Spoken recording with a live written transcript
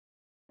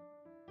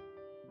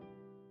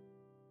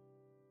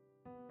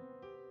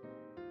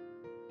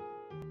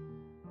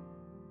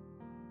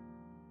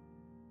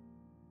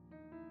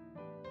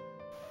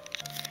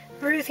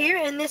Ruth here,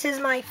 and this is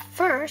my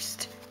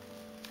first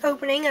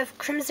opening of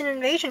Crimson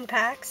Invasion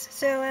packs,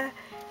 so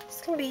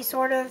it's going to be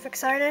sort of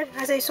excited.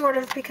 I say sort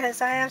of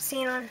because I have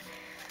seen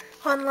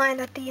online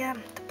that the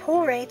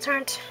pull rates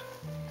aren't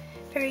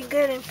very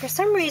good, and for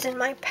some reason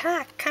my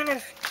pack kind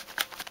of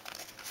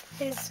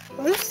is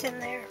loose in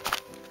there.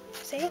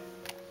 See?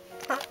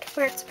 It's not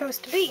where it's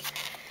supposed to be.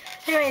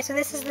 Anyway, so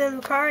this is the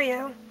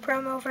Lucario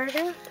promo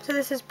version. So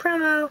this is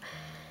promo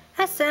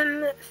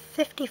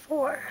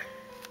SM54.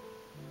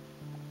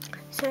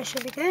 So it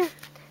should be good.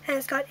 And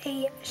it's got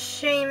a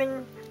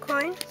Shaman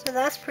coin, so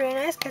that's pretty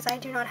nice because I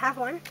do not have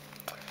one.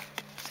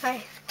 So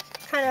I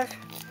kind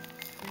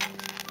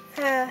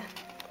of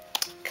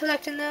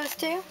collecting those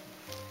too.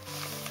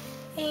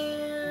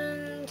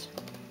 And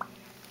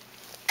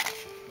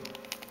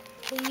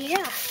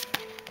yeah,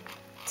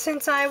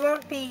 since I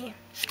won't be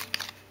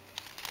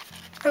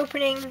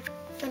opening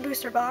the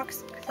booster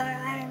box, because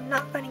I'm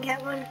not going to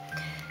get one,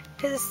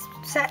 because this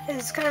set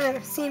is kind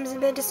of seems a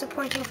bit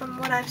disappointing from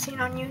what I've seen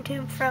on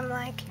YouTube from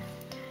like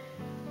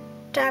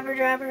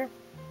Dabber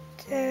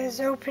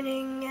is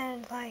opening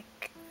and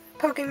like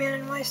Pokemon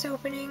and Weiss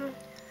opening,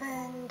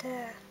 and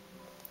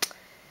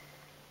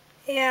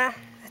yeah,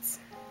 that's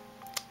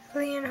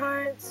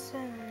Leonhart's,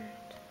 and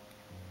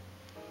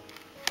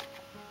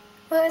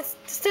well,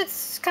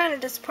 it's kind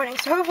of disappointing.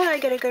 So hopefully I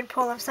get a good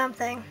pull of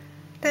something.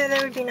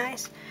 That would be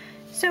nice.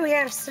 So we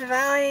have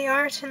Savali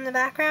art in the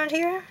background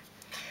here.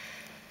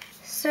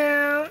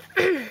 So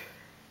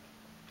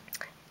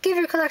give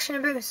your collection a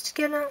boost.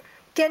 Get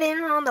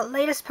in on the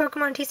latest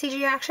Pokemon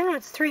TCG action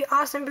with 3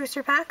 awesome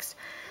booster packs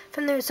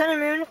from the Sun and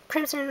Moon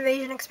Crimson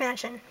Invasion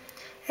expansion.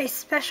 A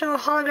special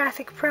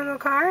holographic promo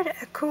card,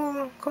 a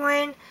cool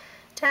coin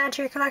to add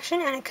to your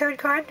collection, and a code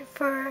card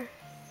for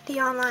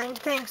the online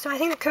thing. So I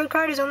think the code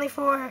card is only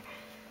for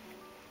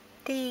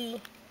the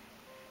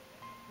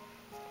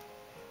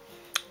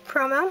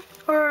promo,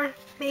 or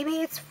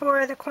maybe it's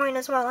for the coin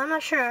as well. I'm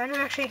not sure. I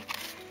haven't actually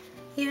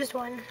used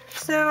one,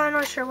 so I'm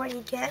not sure what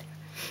you get.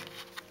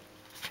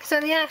 So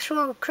the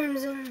actual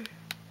Crimson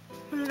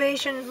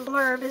Invasion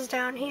blurb is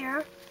down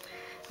here,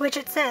 which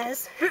it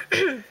says,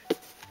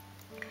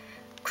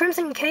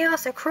 Crimson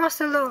Chaos across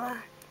Alola.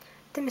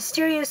 The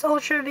mysterious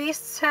Ultra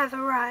Beasts have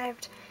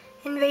arrived,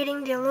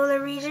 invading the Alola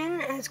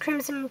region as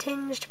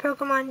Crimson-tinged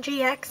Pokemon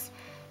GX,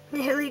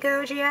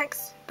 Nihilego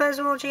GX,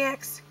 Buzzwole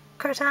GX,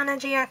 Kartana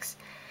GX,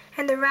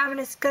 and the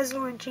Ravenous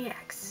Guzzlord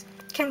GX.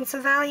 Can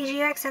Savali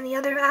GX and the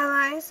other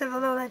allies of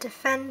Alola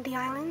defend the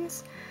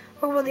islands,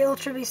 or will the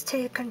Ultra Beast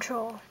take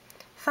control?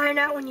 Find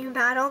out when you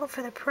battle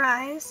for the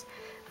prize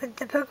with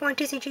the Pokemon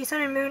TCG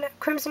Sun and Moon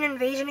Crimson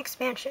Invasion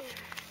expansion.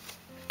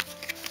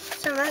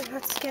 So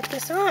let's get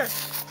this on.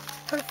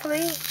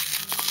 Hopefully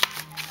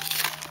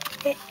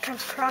it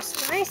comes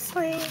across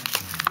nicely.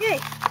 Yay!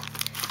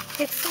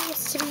 It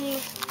seems to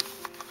be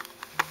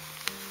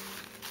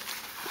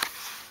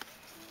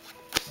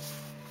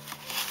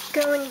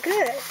going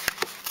good,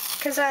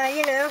 because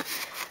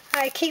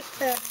I keep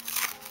the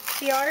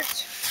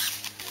art,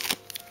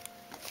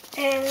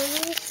 and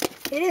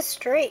it is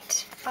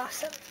straight.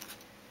 Awesome.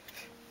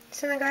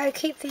 So I gotta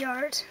keep the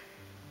art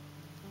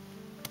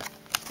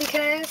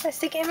because I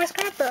stick it in my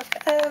scrapbook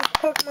of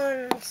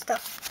Pokemon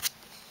stuff,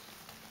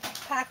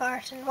 pack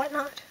art and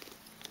whatnot.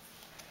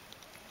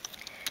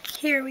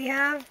 Here we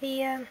have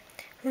the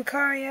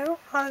Lucario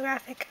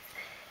holographic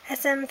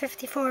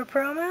SM54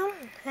 promo,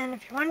 and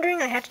if you're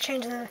wondering, I had to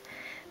change the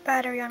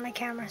battery on my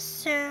camera,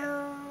 so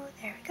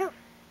there we go.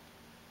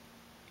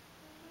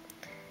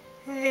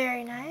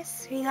 Very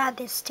nice. We got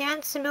the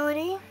stance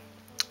ability.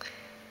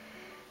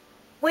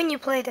 When you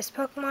play this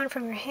Pokemon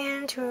from your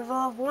hand to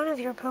evolve one of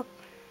your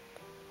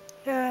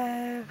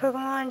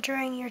Pokemon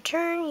during your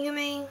turn, you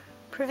may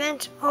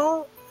prevent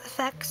all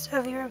effects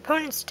of your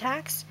opponent's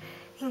attacks,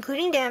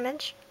 including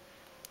damage,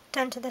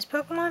 done to this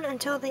Pokemon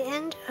until the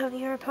end of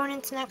your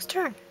opponent's next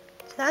turn.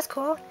 So that's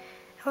cool.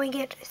 And we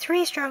get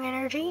 3 strong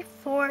energy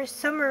for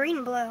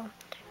Submarine Blow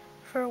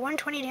for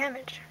 120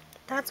 damage.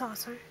 That's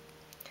awesome.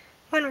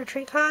 1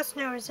 retreat cost,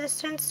 no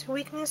resistance,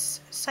 weakness,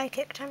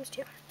 psychic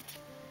 ×2.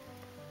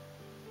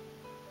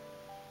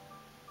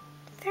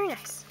 Very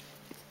nice.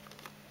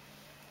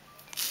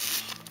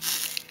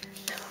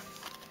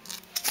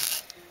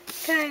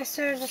 Okay,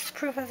 so just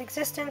proof of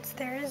existence,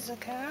 there is a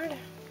code,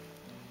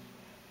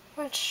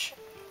 which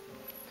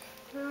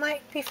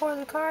might be for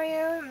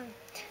Lucario.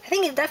 I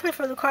think it's definitely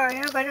for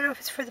Lucario, but I don't know if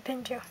it's for the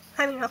pin too.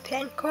 I mean, not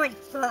pin, coin.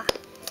 Blah.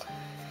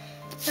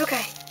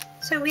 Okay,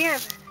 so we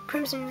have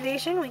Crimson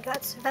Invasion, we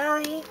got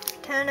Savali,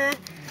 Tana,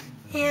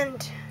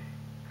 and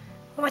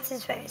what's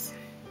his face?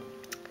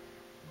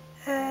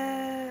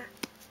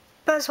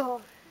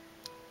 Buzzwole,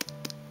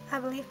 I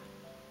believe.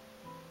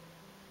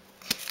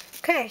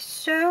 Okay,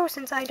 so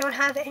since I don't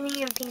have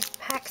any of these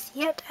packs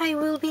yet, I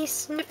will be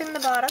snipping the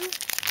bottom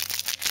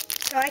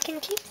so I can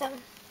keep them.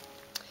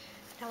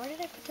 Now, where did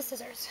I put the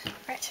scissors?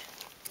 Right.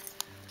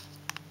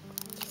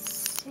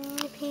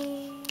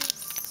 Snippy,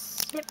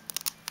 snip.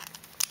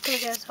 There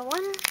goes a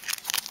 1.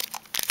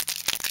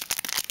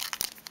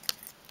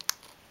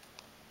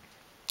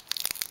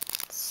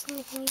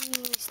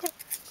 Snip.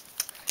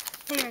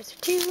 There's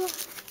 2.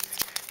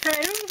 And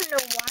I don't even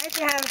know why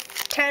they have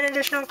 10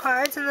 additional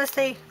cards unless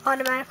they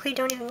automatically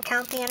don't even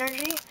count the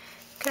energy.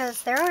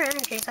 Because there are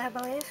energies, I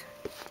believe.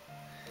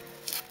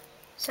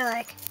 So,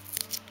 like,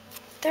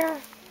 they're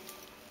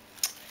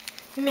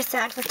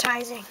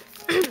misadvertising.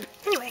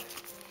 Anyway,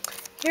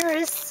 here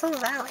is Soul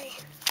Valley.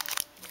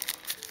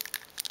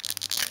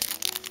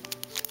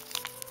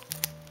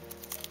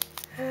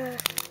 There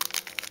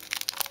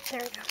we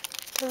go.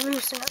 To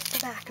loosen up the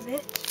back a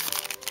bit.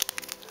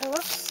 Oh,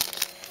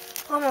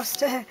 whoops.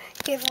 Almost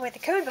gave away the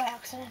code by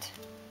accident.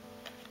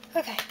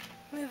 Okay,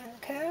 moving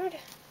the code.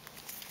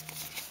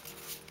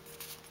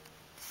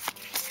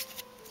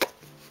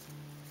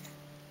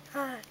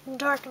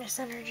 Darkness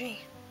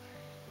energy.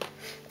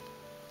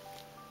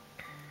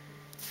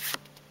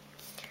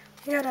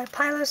 We got a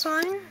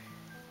Piloswine.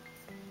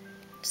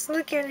 Just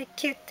look at the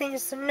cute thing,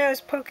 just the nose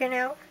poking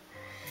out.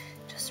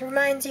 Just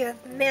reminds you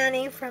of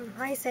Manny from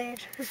Ice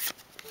Age.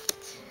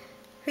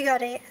 We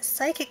got a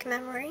Psychic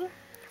Memory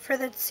for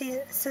the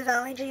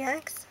Valley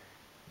GX,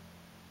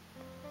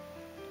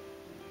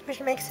 which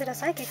makes it a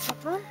Psychic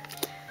Pokemon.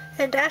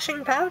 A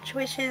Dashing Pouch,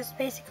 which is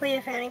basically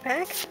a fanny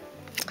pack.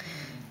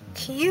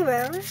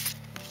 Cubone.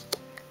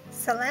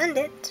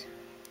 Salandit.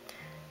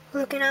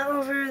 Looking out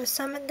over the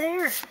summit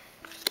there.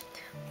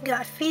 We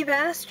got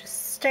Feebas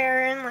just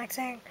staring, like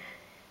saying,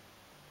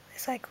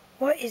 it's like,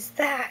 what is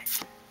that?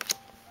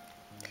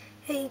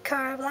 A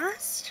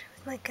Carablast,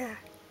 like a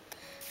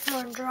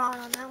more drawn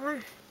on that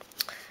one.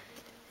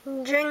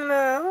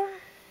 Jingmo,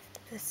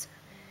 just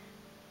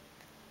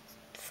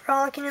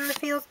frolicking in the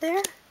field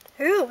there.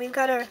 Ooh, we've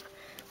got a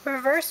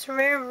reverse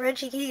rare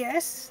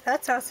Regigigas.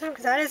 That's awesome,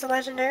 because that is a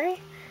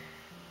legendary.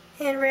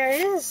 And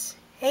rare is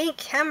a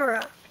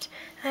Camerupt.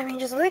 I mean,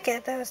 just look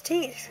at those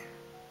teeth.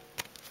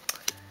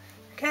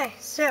 Okay,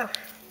 so.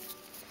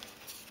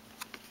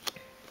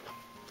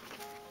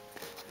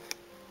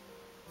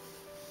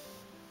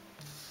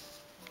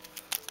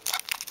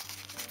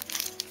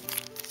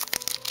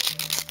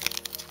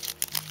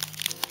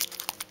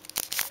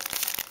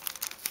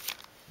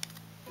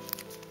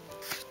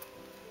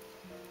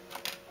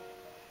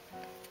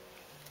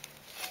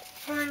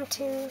 One,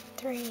 two,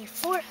 three,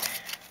 4.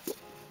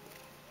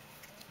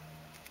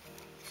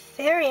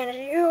 Fairy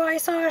energy. Ooh, I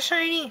saw a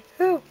shiny.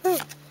 Ooh, ooh.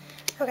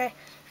 Okay.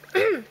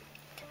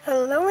 A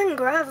Lowland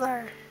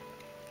Graveler.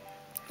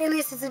 At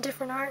least it's a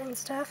different art and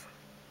stuff.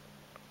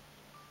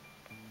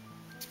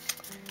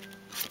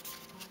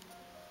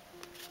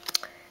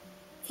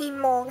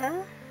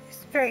 Emolga.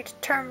 It's very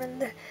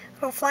determined. The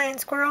little flying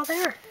squirrel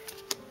there.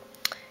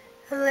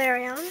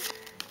 Larion.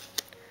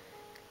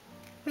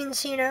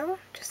 Minchino.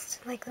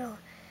 Just like little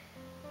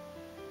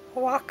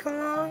walk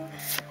along.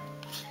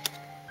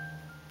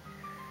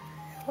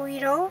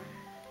 Weedle.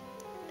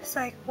 Just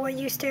like, what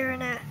you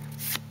staring at?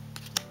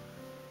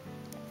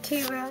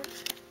 Cubone.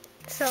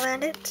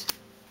 Salandit.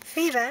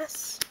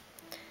 Feebas.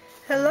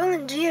 Hello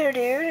and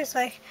Geodude. It's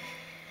like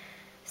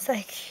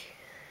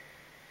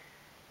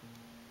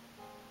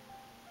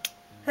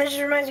that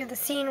just reminds me of the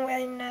scene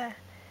when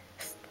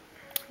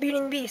Beauty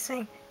and the Beast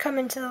saying, come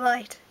into the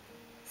light.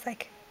 It's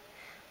like,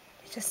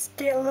 it's just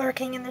still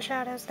lurking in the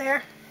shadows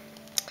there.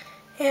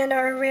 And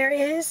our rare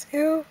is,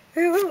 ooh,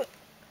 ooh, ooh.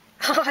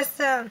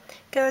 Awesome.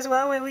 Goes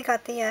well when we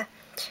got the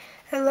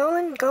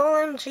Alolan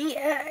Golem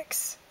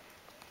GX.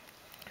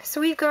 So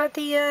we've got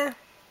the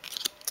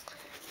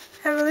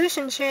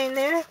evolution chain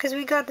there, because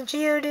we got the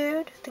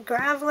Geodude, the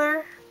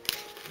Graveler,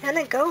 and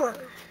the Golem.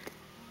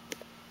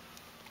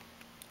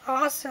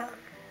 Awesome.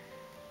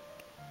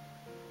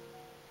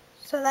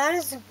 So that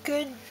is a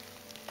good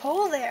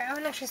pull there. I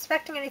wasn't actually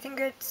expecting anything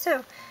good.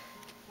 So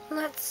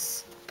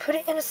let's put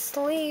it in a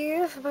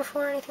sleeve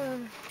before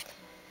anything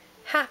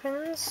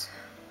happens.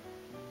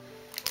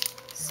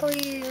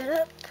 Sleeve it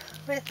up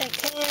with a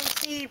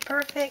KMC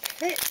Perfect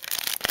Fit.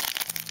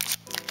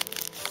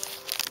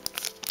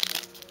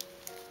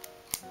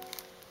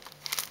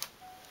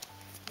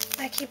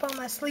 I keep all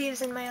my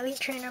sleeves in my Elite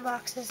Trainer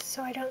boxes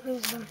so I don't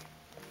lose them.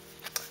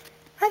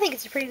 I think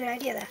it's a pretty good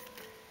idea, that.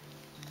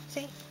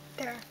 See?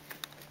 They're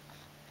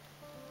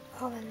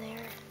all in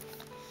there.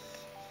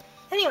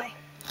 Anyway.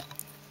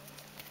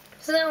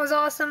 So that was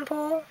awesome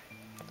pull.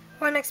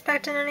 Wasn't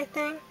expecting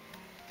anything.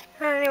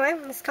 Anyway,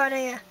 it's got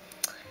a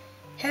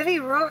Heavy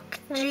Rock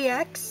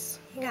GX.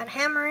 You got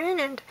Hammerin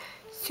and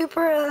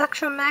Super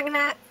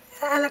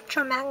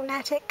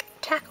Electromagnetic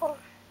Tackle.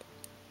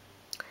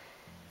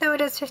 Though it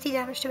does 50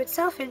 damage to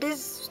itself, it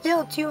is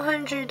still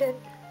 200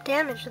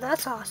 damage, so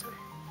that's awesome.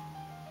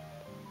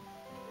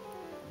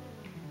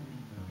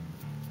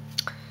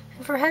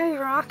 And for Heavy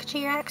Rock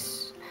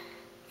GX,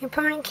 your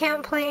opponent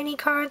can't play any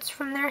cards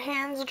from their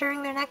hands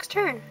during their next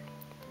turn.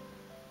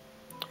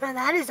 Now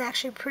that is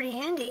actually pretty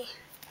handy.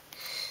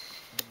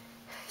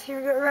 If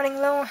you're running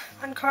low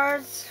on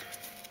cards,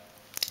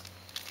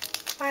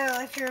 well,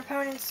 if your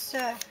opponent's,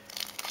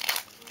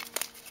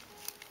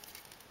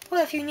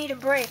 well, if you need a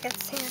break,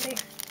 it's handy.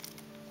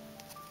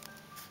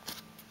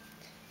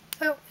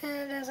 Oh,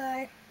 and as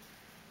I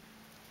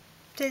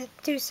to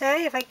do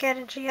say, if I get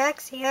a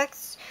GX,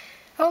 EX,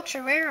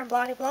 ultra rare, or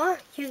blah blah,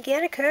 you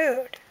get a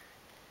code.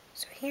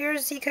 So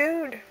here's the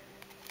code.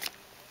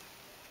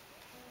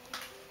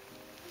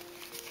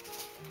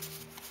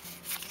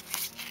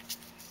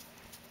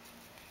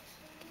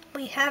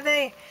 We have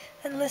a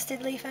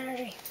enlisted leaf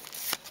energy.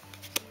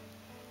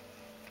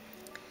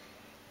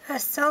 A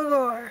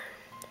Sulgor.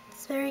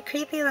 It's very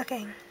creepy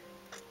looking.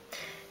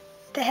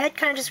 The head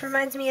kind of just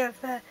reminds me of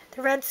the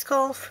Red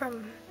Skull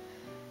from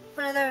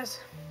one of those.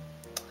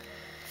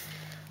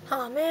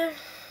 Oh man,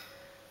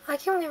 I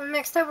keep getting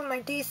mixed up with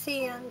my DC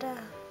and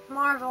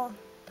Marvel.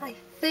 I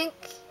think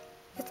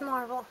it's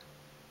Marvel.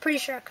 Pretty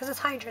sure, because it's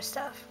Hydra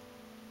stuff.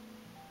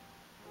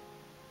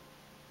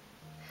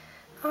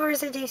 Or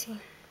is it DC?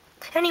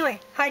 Anyway,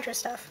 Hydra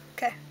stuff.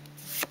 Okay.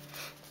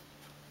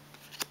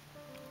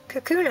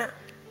 Kakuna.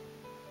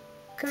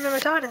 Kuna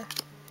Matata.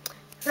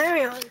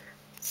 Larion.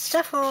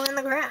 Stuffle in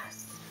the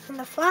grass. And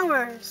the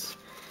flowers.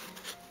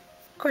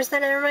 Of course,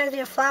 then it reminds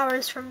me of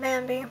flowers from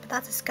Bambi, but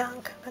that's a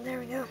skunk. But there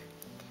we go.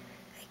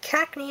 A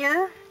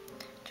Cacnea.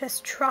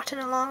 Just trotting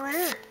along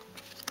there.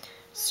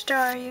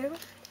 Staryu.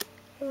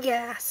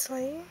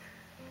 Ghastly.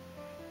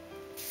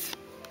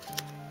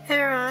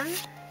 Aeron.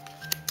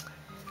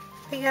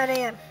 We got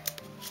a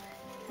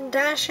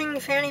Dashing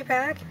Fanny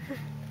Pack.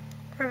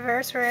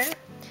 Reverse rare.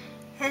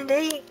 And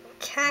a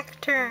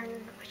Cacturn,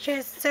 which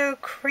is so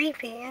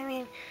creepy. I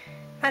mean,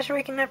 imagine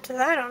waking up to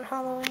that on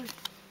Halloween.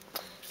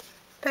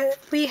 But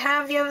we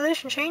have the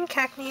evolution chain,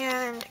 Cacnea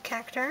and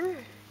Cacturn.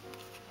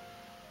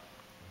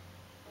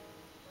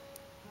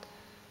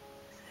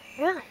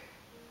 So yeah.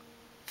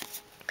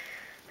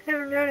 I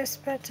never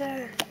noticed, but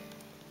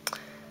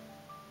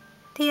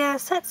the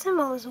set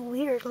symbol is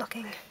weird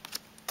looking.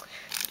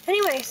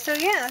 Anyway, so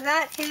yeah,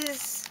 that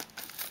is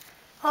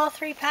all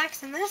 3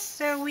 packs in this.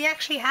 So we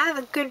actually have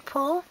a good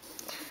pull.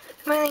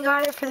 I mainly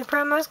got it for the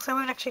promos because I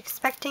wasn't actually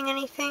expecting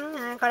anything,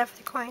 and I got it for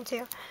the coin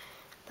too.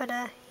 But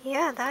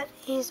yeah, that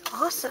is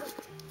awesome.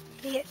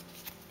 Yeah.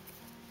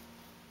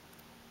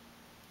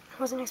 I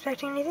wasn't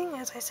expecting anything,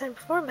 as I said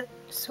before, but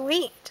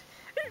sweet.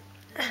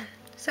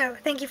 So,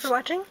 thank you for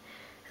watching.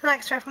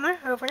 Like, subscribe for more.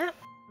 Over and out.